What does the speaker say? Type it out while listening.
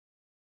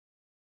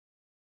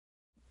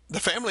The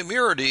family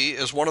Miridae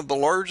is one of the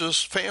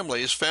largest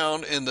families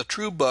found in the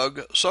true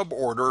bug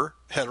suborder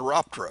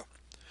Heteroptera.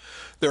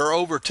 There are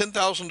over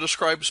 10,000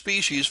 described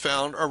species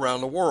found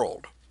around the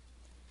world.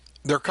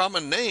 Their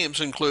common names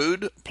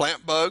include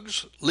plant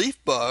bugs,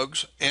 leaf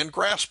bugs, and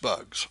grass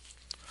bugs.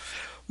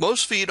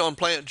 Most feed on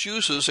plant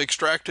juices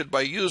extracted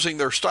by using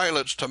their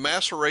stylets to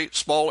macerate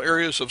small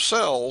areas of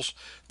cells,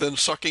 then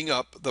sucking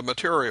up the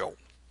material.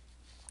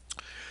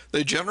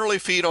 They generally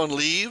feed on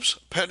leaves,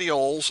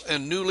 petioles,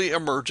 and newly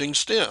emerging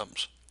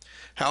stems.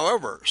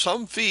 However,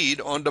 some feed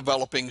on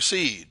developing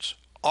seeds,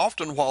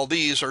 often while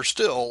these are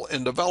still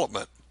in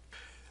development.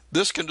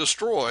 This can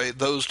destroy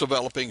those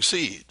developing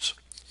seeds.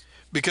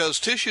 Because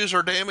tissues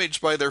are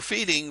damaged by their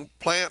feeding,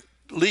 plant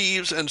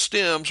leaves and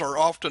stems are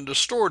often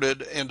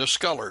distorted and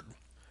discolored.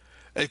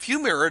 A few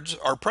mirids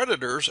are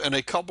predators, and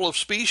a couple of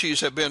species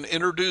have been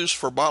introduced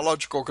for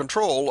biological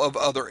control of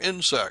other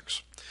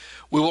insects.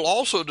 We will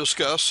also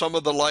discuss some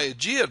of the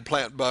Liageid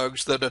plant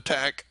bugs that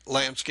attack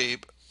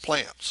landscape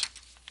plants.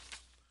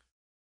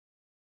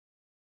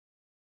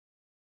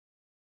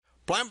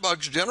 Plant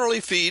bugs generally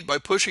feed by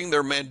pushing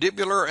their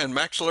mandibular and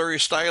maxillary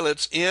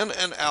stylets in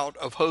and out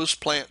of host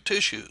plant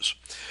tissues.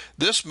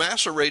 This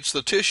macerates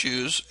the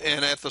tissues,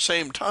 and at the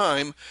same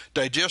time,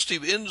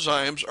 digestive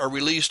enzymes are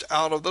released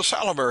out of the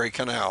salivary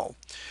canal.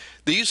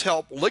 These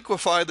help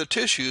liquefy the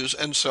tissues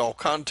and cell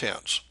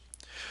contents.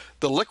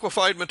 The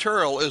liquefied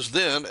material is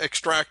then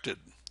extracted.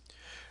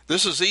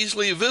 This is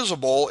easily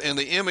visible in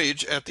the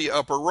image at the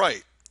upper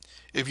right.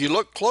 If you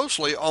look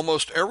closely,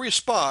 almost every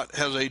spot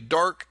has a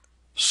dark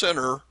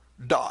center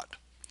dot.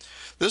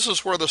 This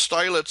is where the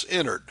stylets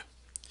entered.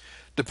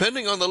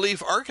 Depending on the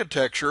leaf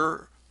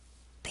architecture,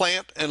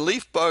 plant and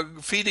leaf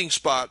bug feeding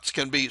spots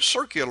can be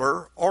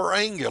circular or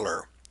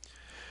angular.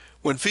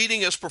 When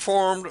feeding is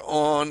performed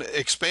on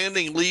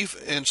expanding leaf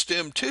and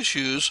stem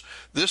tissues,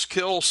 this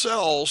kills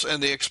cells,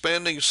 and the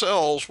expanding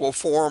cells will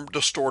form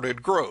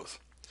distorted growth.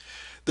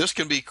 This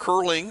can be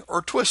curling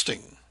or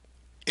twisting.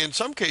 In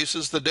some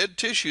cases, the dead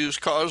tissues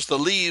cause the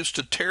leaves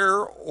to tear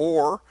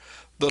or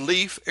the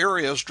leaf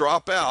areas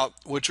drop out,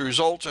 which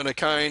results in a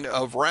kind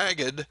of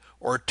ragged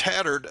or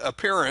tattered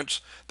appearance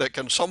that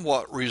can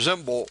somewhat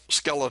resemble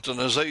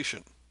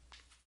skeletonization.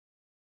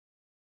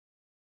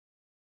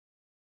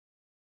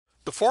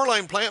 The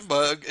four-line plant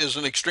bug is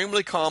an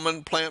extremely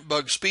common plant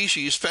bug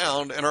species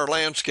found in our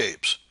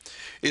landscapes.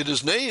 It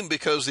is named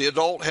because the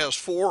adult has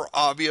four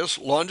obvious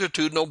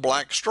longitudinal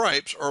black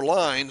stripes or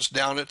lines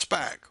down its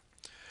back.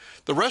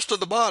 The rest of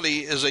the body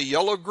is a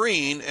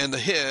yellow-green and the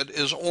head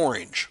is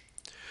orange.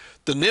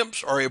 The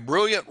nymphs are a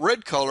brilliant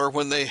red color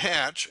when they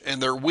hatch,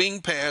 and their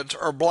wing pads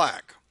are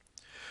black.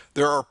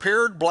 There are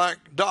paired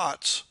black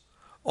dots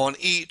on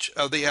each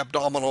of the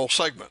abdominal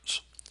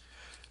segments.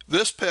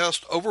 This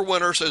pest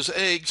overwinters as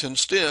eggs in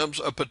stems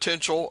of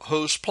potential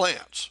host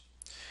plants.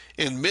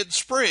 In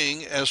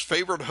mid-spring, as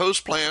favored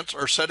host plants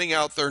are setting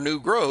out their new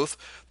growth,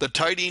 the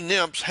tiny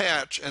nymphs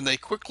hatch and they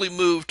quickly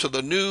move to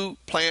the new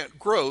plant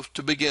growth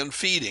to begin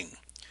feeding.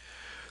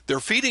 Their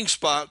feeding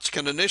spots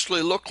can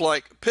initially look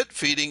like pit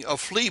feeding of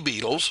flea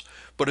beetles,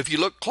 but if you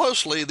look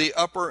closely, the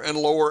upper and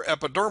lower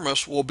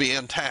epidermis will be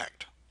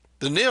intact.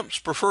 The nymphs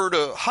prefer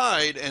to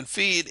hide and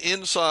feed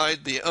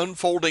inside the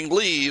unfolding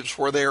leaves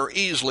where they are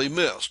easily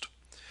missed.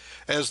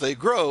 As they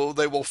grow,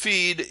 they will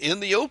feed in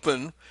the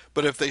open,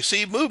 but if they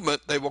see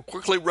movement, they will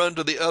quickly run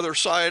to the other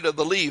side of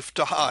the leaf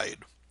to hide.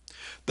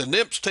 The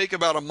nymphs take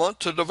about a month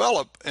to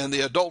develop, and the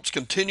adults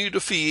continue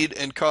to feed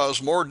and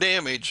cause more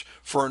damage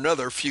for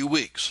another few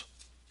weeks.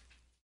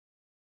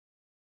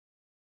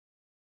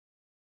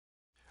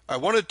 I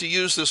wanted to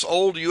use this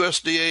old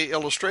USDA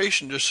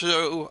illustration to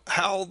show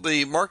how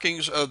the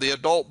markings of the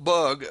adult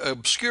bug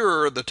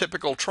obscure the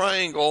typical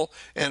triangle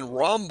and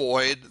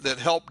rhomboid that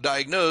help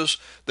diagnose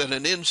that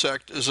an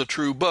insect is a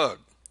true bug.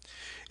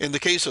 In the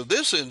case of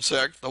this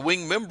insect, the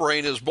wing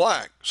membrane is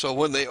black, so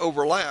when they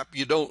overlap,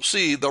 you don't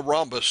see the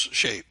rhombus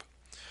shape.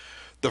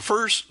 The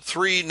first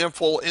three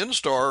nymphal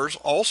instars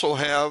also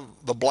have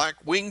the black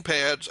wing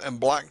pads and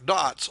black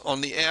dots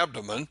on the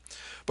abdomen,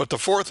 but the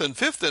fourth and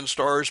fifth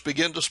instars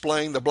begin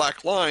displaying the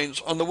black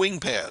lines on the wing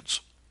pads.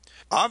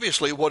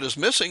 Obviously, what is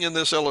missing in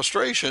this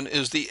illustration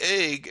is the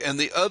egg and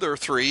the other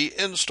three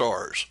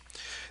instars.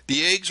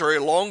 The eggs are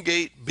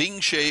elongate,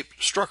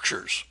 bean-shaped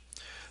structures.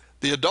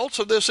 The adults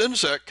of this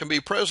insect can be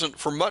present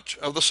for much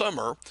of the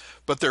summer,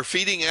 but their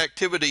feeding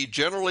activity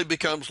generally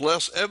becomes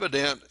less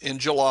evident in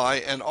July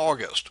and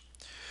August.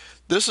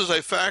 This is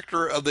a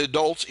factor of the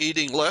adults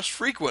eating less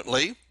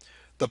frequently,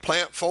 the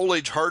plant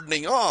foliage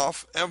hardening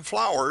off, and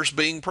flowers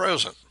being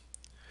present.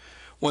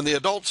 When the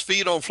adults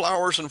feed on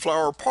flowers and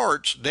flower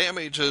parts,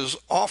 damage is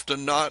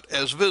often not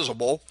as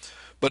visible,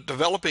 but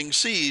developing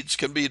seeds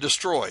can be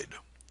destroyed.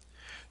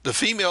 The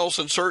females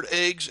insert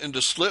eggs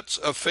into slits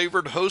of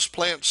favored host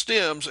plant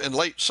stems in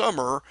late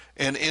summer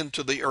and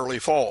into the early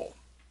fall.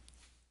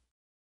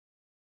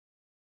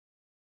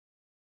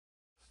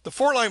 The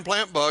four-line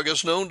plant bug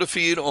is known to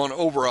feed on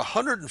over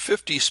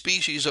 150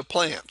 species of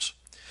plants.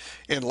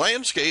 In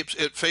landscapes,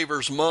 it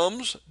favors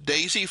mums,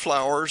 daisy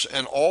flowers,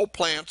 and all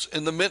plants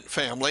in the mint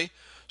family,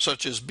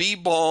 such as bee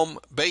balm,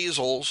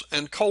 basils,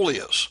 and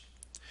coleus.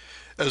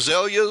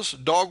 Azaleas,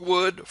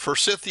 dogwood,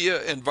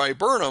 forsythia, and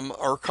viburnum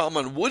are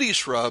common woody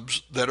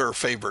shrubs that are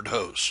favored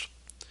hosts.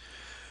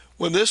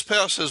 When this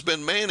pest has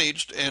been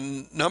managed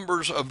and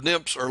numbers of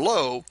nymphs are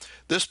low,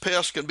 this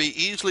pest can be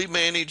easily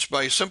managed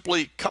by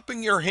simply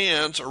cupping your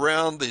hands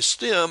around the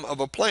stem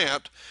of a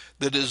plant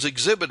that is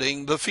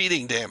exhibiting the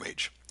feeding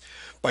damage.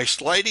 By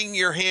sliding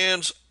your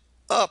hands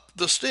up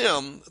the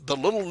stem, the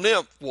little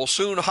nymph will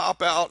soon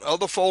hop out of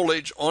the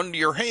foliage onto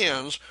your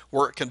hands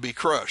where it can be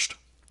crushed.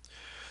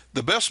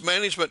 The best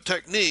management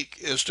technique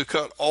is to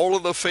cut all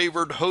of the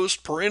favored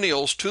host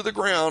perennials to the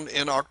ground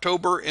in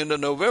October into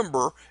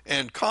November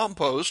and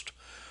compost,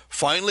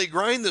 finely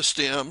grind the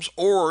stems,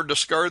 or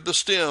discard the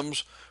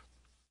stems.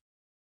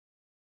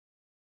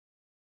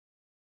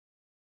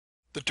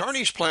 The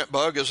tarnished plant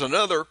bug is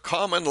another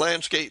common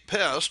landscape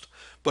pest,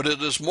 but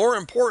it is more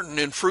important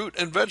in fruit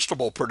and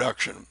vegetable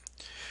production.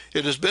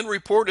 It has been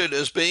reported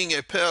as being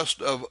a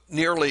pest of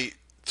nearly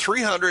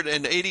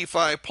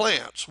 385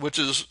 plants, which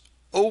is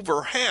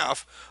over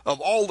half of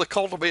all the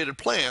cultivated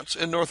plants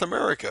in North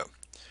America.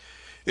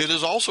 It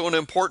is also an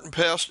important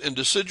pest in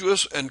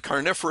deciduous and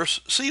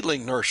carnivorous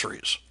seedling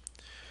nurseries.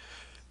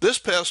 This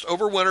pest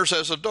overwinters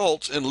as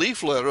adults in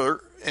leaf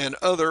litter and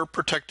other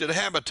protected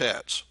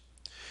habitats.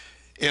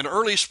 In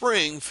early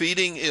spring,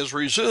 feeding is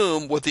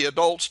resumed with the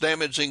adults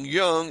damaging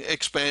young,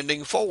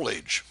 expanding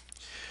foliage.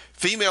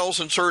 Females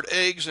insert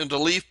eggs into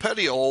leaf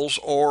petioles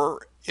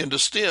or into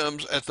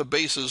stems at the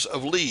bases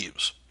of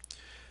leaves.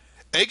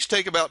 Eggs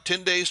take about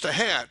 10 days to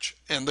hatch,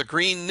 and the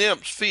green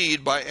nymphs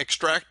feed by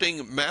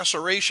extracting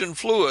maceration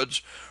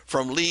fluids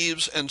from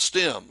leaves and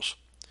stems.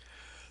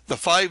 The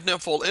 5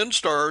 nymphal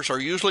instars are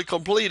usually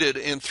completed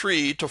in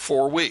 3 to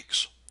 4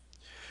 weeks.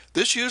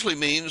 This usually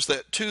means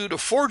that 2 to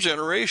 4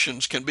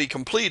 generations can be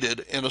completed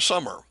in a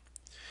summer.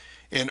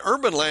 In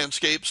urban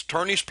landscapes,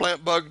 tarnished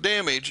plant bug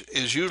damage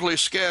is usually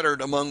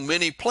scattered among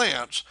many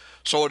plants,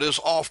 so it is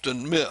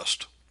often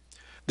missed.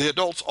 The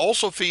adults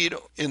also feed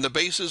in the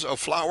bases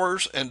of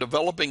flowers and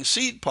developing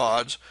seed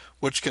pods,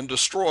 which can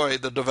destroy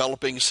the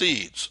developing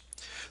seeds.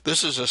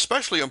 This is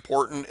especially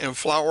important in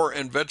flower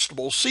and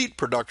vegetable seed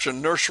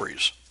production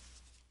nurseries.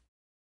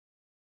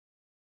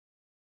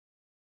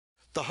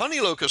 The honey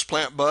locust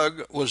plant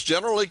bug was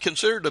generally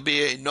considered to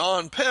be a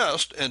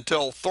non-pest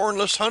until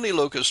thornless honey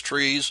locust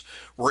trees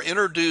were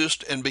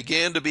introduced and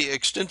began to be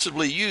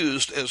extensively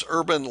used as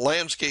urban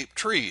landscape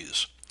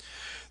trees.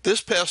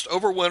 This pest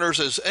overwinters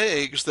as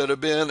eggs that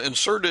have been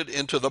inserted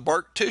into the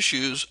bark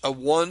tissues of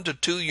 1 to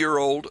 2 year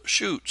old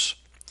shoots.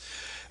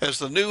 As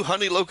the new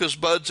honey locust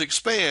buds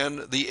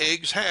expand, the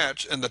eggs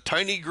hatch and the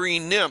tiny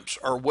green nymphs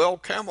are well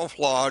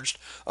camouflaged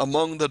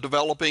among the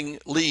developing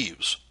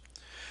leaves.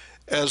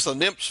 As the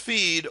nymphs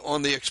feed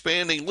on the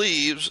expanding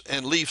leaves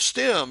and leaf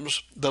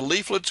stems, the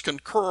leaflets can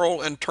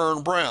curl and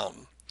turn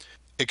brown.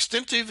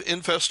 Extensive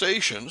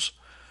infestations,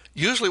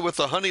 usually with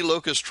the honey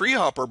locust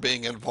treehopper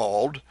being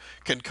involved,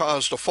 can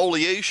cause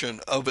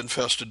defoliation of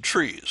infested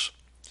trees.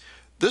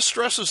 This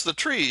stresses the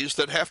trees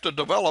that have to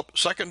develop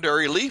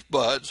secondary leaf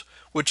buds,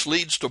 which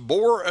leads to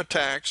borer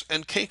attacks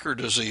and canker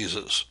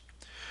diseases.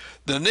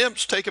 The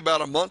nymphs take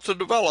about a month to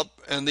develop,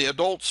 and the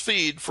adults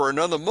feed for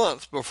another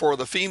month before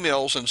the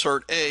females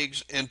insert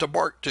eggs into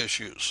bark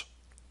tissues.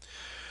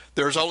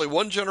 There is only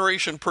 1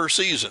 generation per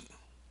season.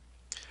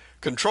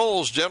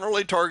 Controls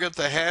generally target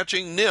the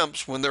hatching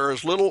nymphs when there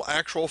is little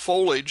actual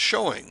foliage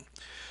showing.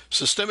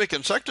 Systemic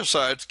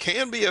insecticides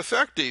can be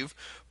effective,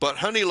 but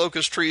honey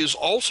locust trees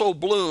also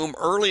bloom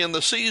early in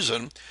the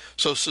season,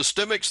 so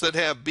systemics that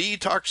have bee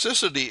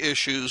toxicity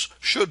issues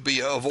should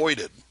be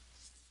avoided.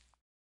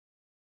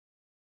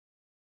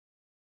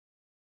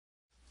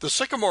 The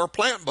sycamore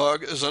plant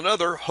bug is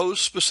another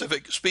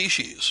host-specific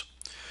species.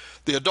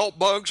 The adult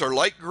bugs are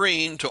light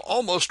green to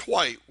almost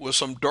white with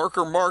some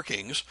darker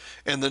markings,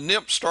 and the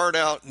nymphs start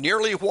out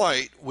nearly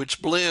white,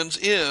 which blends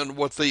in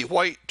with the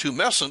white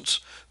tumescence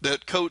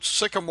that coats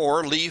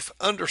sycamore leaf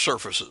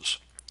undersurfaces.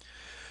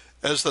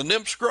 As the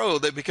nymphs grow,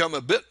 they become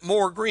a bit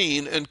more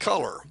green in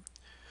color.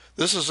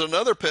 This is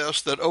another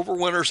pest that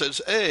overwinters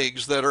as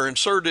eggs that are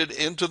inserted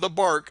into the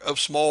bark of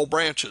small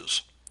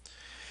branches.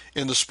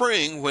 In the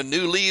spring, when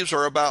new leaves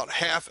are about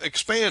half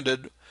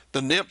expanded,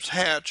 the nymphs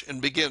hatch and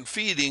begin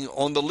feeding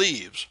on the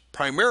leaves,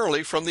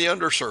 primarily from the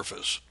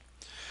undersurface.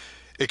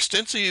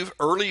 Extensive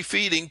early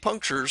feeding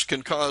punctures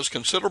can cause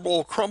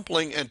considerable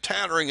crumpling and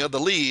tattering of the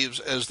leaves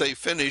as they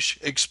finish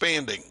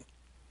expanding.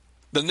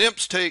 The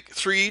nymphs take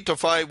 3 to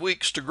 5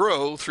 weeks to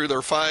grow through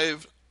their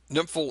 5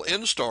 nymphal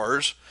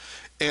instars,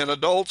 and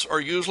adults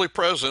are usually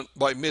present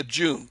by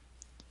mid-June.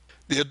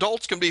 The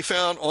adults can be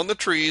found on the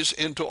trees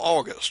into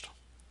August.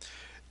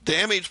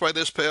 Damage by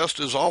this pest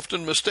is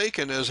often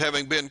mistaken as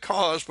having been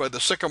caused by the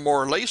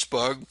sycamore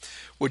lacebug,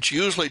 which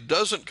usually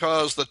doesn't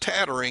cause the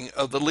tattering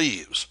of the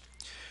leaves.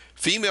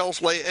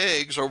 Females lay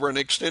eggs over an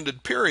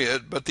extended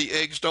period, but the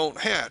eggs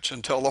don't hatch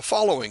until the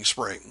following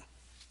spring.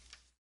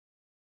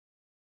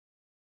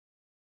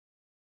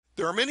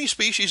 There are many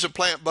species of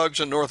plant bugs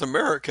in North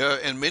America,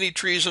 and many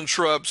trees and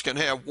shrubs can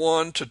have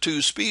 1 to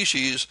 2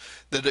 species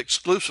that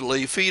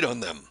exclusively feed on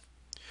them.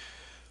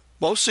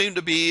 Most seem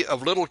to be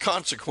of little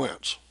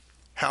consequence.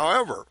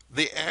 However,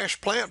 the ash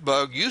plant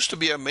bug used to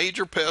be a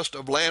major pest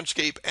of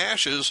landscape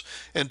ashes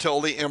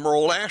until the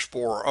emerald ash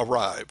borer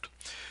arrived.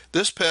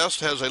 This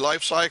pest has a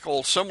life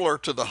cycle similar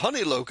to the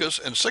honey locust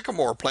and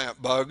sycamore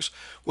plant bugs,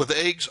 with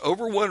eggs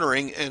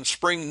overwintering and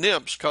spring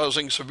nymphs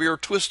causing severe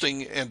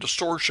twisting and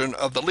distortion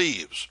of the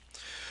leaves.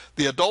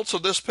 The adults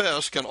of this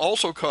pest can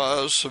also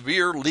cause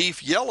severe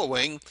leaf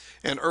yellowing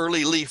and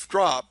early leaf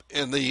drop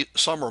in the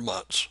summer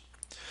months.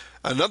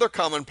 Another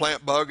common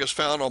plant bug is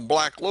found on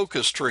black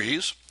locust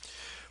trees.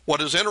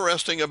 What is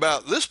interesting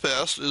about this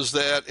pest is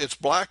that its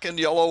black and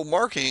yellow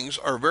markings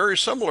are very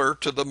similar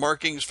to the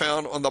markings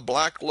found on the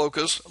black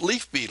locust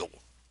leaf beetle.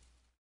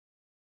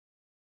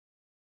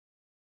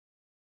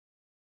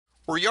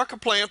 Where yucca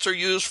plants are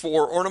used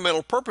for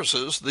ornamental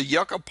purposes, the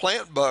yucca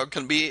plant bug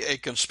can be a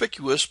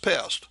conspicuous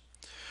pest.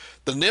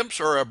 The nymphs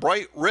are a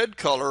bright red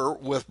color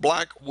with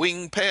black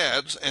wing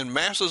pads, and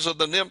masses of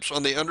the nymphs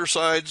on the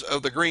undersides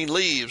of the green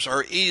leaves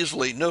are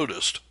easily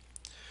noticed.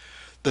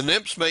 The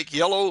nymphs make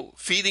yellow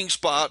feeding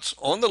spots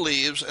on the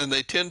leaves, and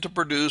they tend to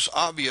produce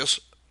obvious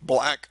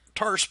black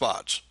tar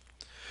spots.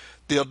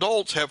 The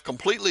adults have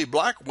completely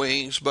black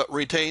wings but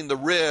retain the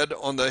red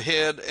on the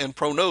head and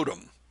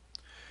pronotum.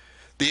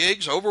 The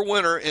eggs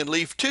overwinter in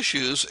leaf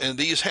tissues, and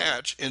these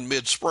hatch in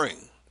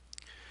mid-spring.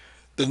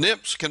 The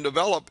nymphs can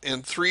develop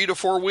in 3 to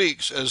 4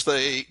 weeks as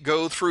they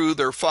go through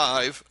their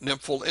 5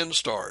 nymphal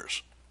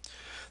instars.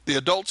 The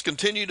adults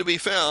continue to be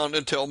found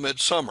until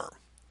midsummer.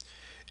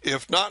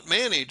 If not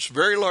managed,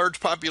 very large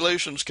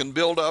populations can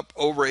build up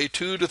over a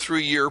 2 to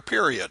 3 year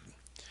period.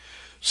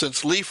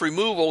 Since leaf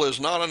removal is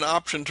not an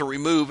option to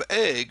remove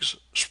eggs,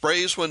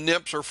 sprays when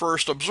nymphs are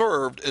first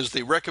observed is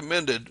the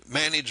recommended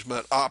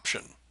management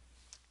option.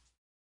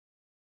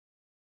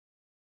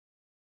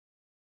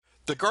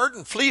 The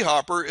garden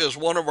fleahopper is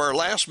one of our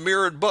last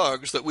mirid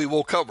bugs that we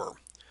will cover.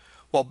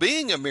 While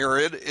being a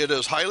mirid, it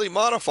is highly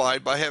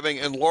modified by having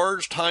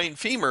enlarged hind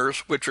femurs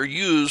which are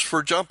used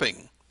for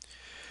jumping.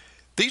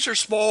 These are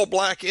small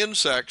black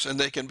insects, and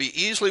they can be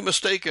easily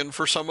mistaken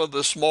for some of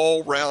the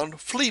small round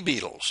flea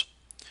beetles.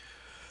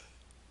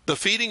 The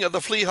feeding of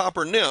the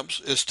fleahopper nymphs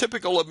is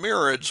typical of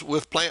mirids,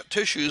 with plant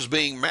tissues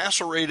being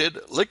macerated,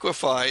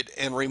 liquefied,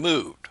 and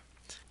removed.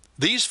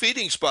 These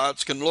feeding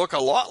spots can look a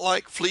lot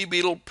like flea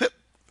beetle pit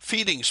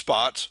feeding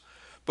spots,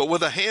 but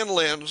with a hand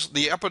lens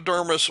the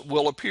epidermis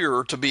will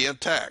appear to be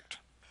intact.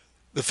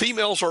 The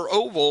females are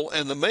oval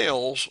and the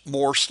males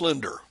more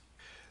slender.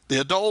 The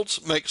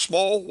adults make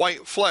small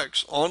white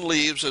flecks on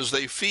leaves as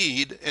they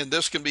feed, and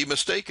this can be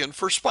mistaken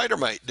for spider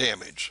mite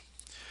damage.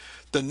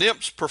 The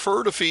nymphs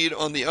prefer to feed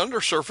on the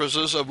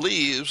undersurfaces of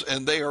leaves,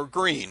 and they are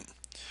green.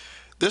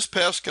 This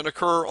pest can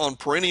occur on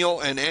perennial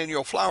and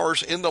annual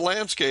flowers in the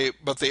landscape,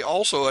 but they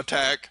also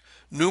attack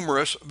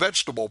numerous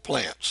vegetable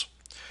plants.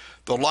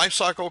 The life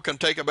cycle can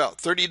take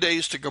about 30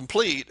 days to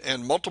complete,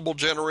 and multiple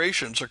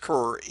generations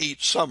occur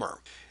each summer.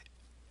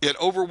 It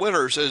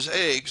overwinters as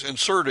eggs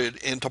inserted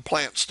into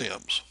plant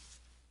stems.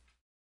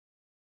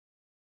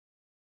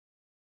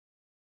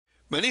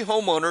 Many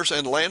homeowners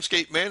and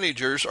landscape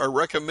managers are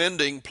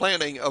recommending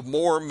planting of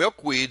more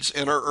milkweeds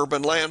in our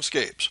urban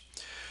landscapes.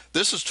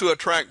 This is to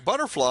attract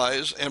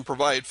butterflies and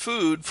provide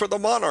food for the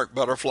monarch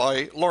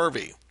butterfly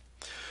larvae.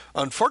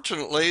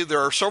 Unfortunately,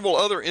 there are several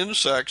other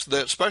insects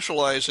that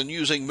specialize in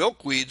using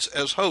milkweeds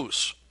as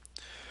hosts.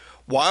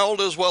 Wild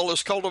as well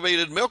as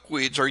cultivated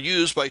milkweeds are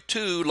used by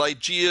 2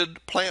 Lygaid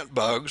plant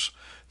bugs,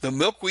 the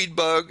milkweed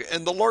bug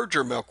and the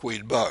larger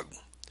milkweed bug.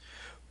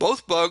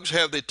 Both bugs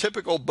have the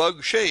typical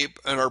bug shape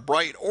and are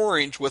bright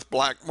orange with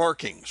black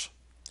markings.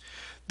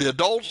 The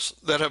adults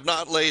that have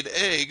not laid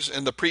eggs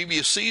in the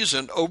previous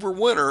season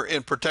overwinter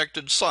in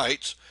protected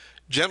sites,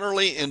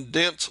 generally in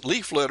dense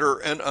leaf litter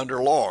and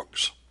under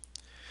logs.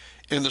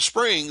 In the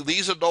spring,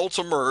 these adults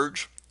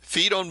emerge,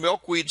 feed on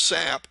milkweed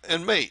sap,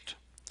 and mate.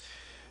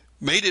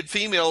 Mated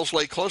females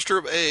lay cluster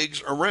of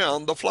eggs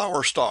around the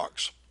flower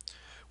stalks.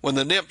 When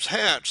the nymphs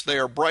hatch, they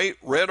are bright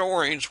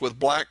red-orange with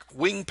black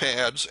wing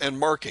pads and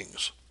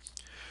markings.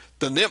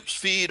 The nymphs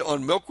feed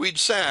on milkweed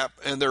sap,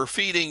 and their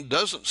feeding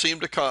doesn't seem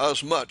to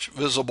cause much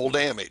visible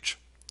damage.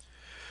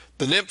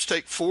 The nymphs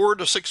take 4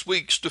 to 6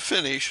 weeks to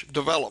finish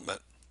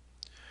development.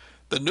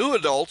 The new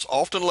adults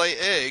often lay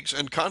eggs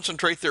and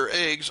concentrate their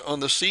eggs on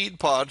the seed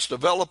pods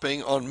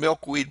developing on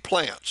milkweed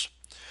plants.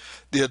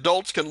 The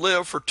adults can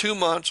live for 2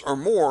 months or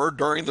more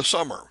during the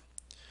summer.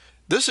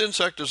 This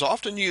insect is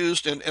often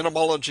used in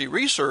entomology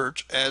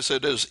research, as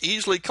it is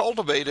easily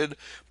cultivated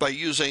by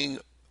using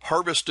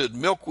harvested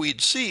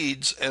milkweed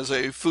seeds as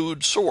a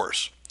food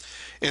source.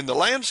 In the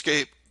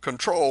landscape,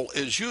 control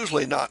is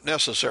usually not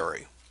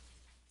necessary.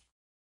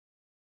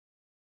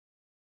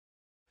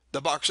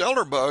 The box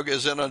elder bug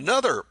is in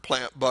another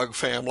plant bug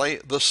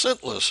family, the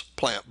scentless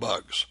plant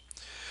bugs.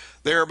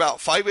 They are about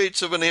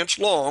 5/8 of an inch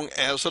long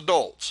as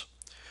adults.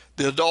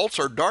 The adults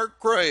are dark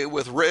gray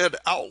with red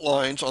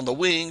outlines on the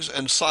wings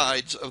and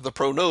sides of the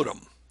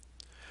pronotum.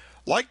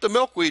 Like the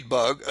milkweed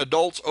bug,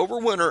 adults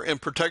overwinter in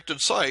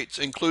protected sites,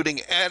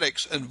 including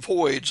attics and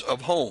voids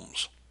of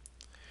homes.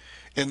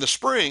 In the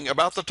spring,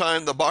 about the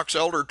time the box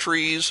elder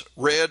trees,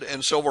 red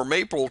and silver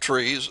maple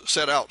trees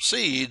set out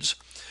seeds,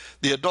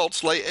 the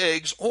adults lay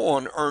eggs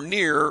on or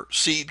near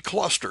seed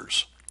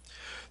clusters.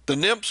 The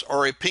nymphs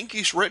are a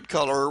pinkish red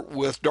color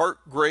with dark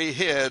gray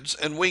heads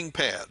and wing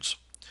pads.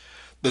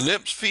 The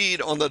nymphs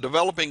feed on the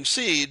developing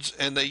seeds,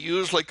 and they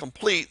usually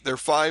complete their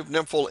 5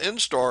 nymphal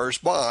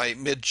instars by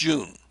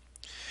mid-June.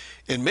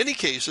 In many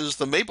cases,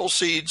 the maple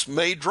seeds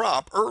may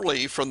drop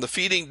early from the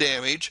feeding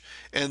damage,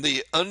 and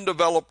the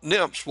undeveloped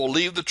nymphs will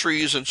leave the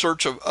trees in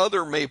search of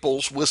other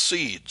maples with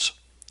seeds.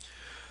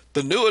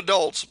 The new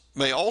adults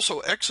may also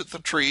exit the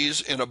trees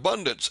in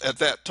abundance at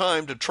that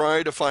time to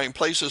try to find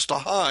places to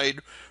hide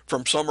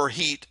from summer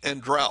heat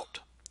and drought.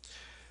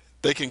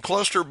 They can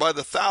cluster by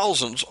the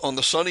thousands on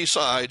the sunny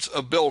sides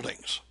of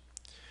buildings.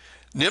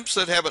 Nymphs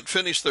that haven't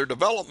finished their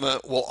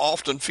development will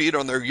often feed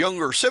on their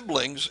younger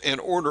siblings in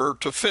order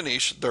to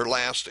finish their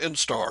last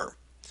instar.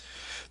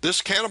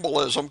 This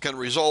cannibalism can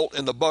result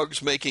in the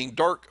bugs making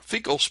dark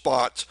fecal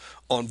spots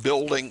on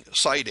building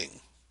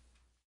siding.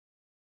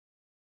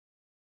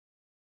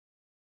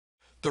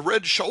 The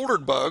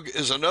red-shouldered bug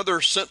is another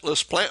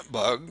scentless plant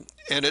bug,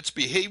 and its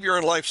behavior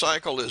and life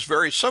cycle is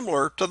very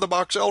similar to the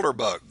box elder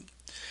bug.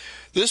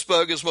 This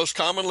bug is most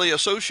commonly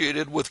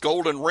associated with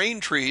golden rain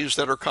trees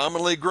that are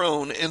commonly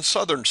grown in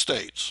southern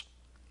states.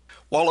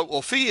 While it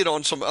will feed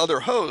on some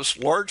other hosts,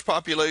 large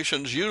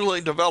populations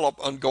usually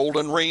develop on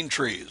golden rain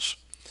trees.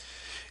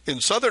 In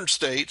southern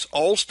states,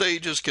 all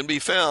stages can be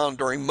found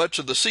during much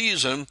of the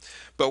season,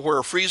 but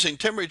where freezing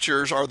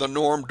temperatures are the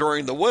norm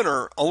during the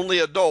winter, only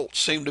adults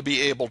seem to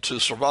be able to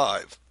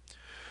survive.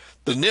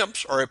 The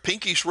nymphs are a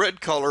pinkish red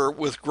color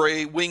with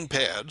gray wing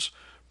pads,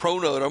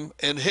 pronotum,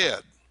 and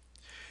head.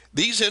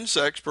 These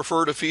insects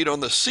prefer to feed on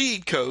the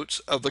seed coats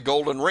of the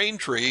golden rain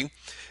tree,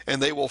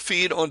 and they will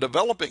feed on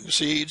developing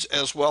seeds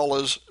as well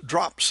as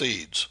drop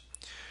seeds.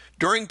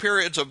 During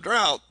periods of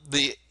drought,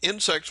 the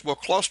insects will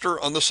cluster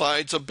on the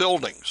sides of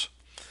buildings.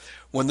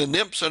 When the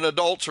nymphs and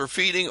adults are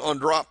feeding on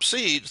drop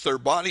seeds, their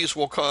bodies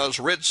will cause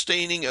red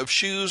staining of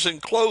shoes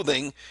and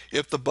clothing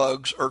if the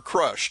bugs are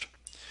crushed.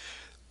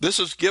 This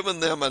has given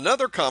them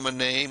another common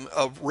name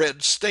of red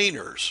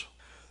stainers.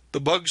 The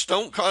bugs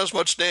don't cause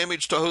much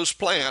damage to host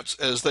plants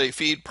as they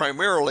feed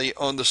primarily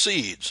on the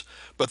seeds,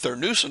 but their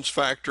nuisance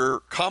factor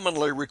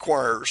commonly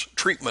requires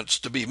treatments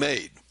to be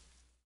made.